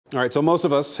All right, so most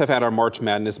of us have had our March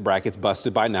Madness brackets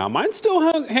busted by now. Mine's still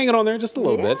hanging on there just a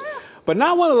little bit. But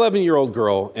not one 11-year-old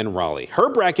girl in Raleigh. Her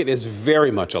bracket is very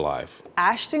much alive.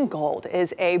 Ashtyn Gold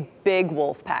is a big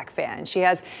Wolfpack fan. She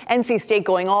has NC State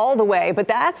going all the way, but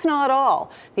that's not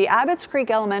all. The Abbots Creek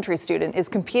Elementary student is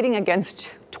competing against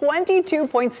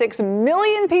 22.6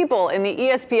 million people in the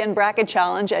ESPN Bracket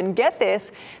Challenge. And get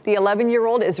this, the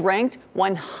 11-year-old is ranked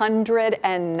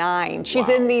 109. She's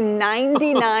in the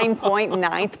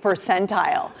 99.9th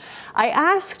percentile. I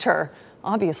asked her,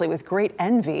 obviously with great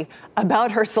envy,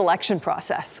 about her selection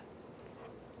process.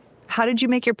 How did you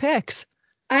make your picks?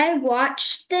 I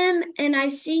watched them and I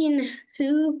seen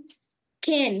who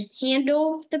can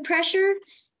handle the pressure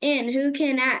and who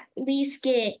can at least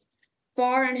get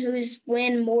far and who's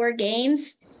win more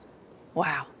games.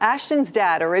 Wow. Ashtyn's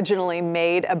dad originally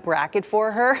made a bracket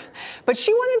for her, but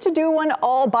she wanted to do one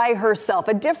all by herself,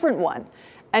 a different one.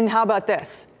 And how about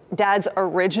this? Dad's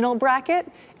original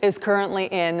bracket is currently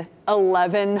in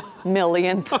 11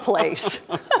 millionth place.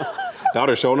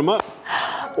 Daughter showing him up.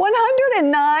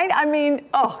 109. I mean,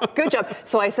 oh, good job.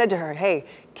 So I said to her, hey,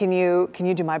 can you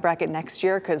do my bracket next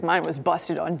year? Because mine was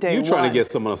busted on day one. You trying to get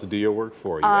someone else to do your work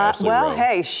for you, Ashley well, Rowe.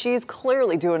 hey, she's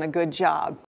clearly doing a good job.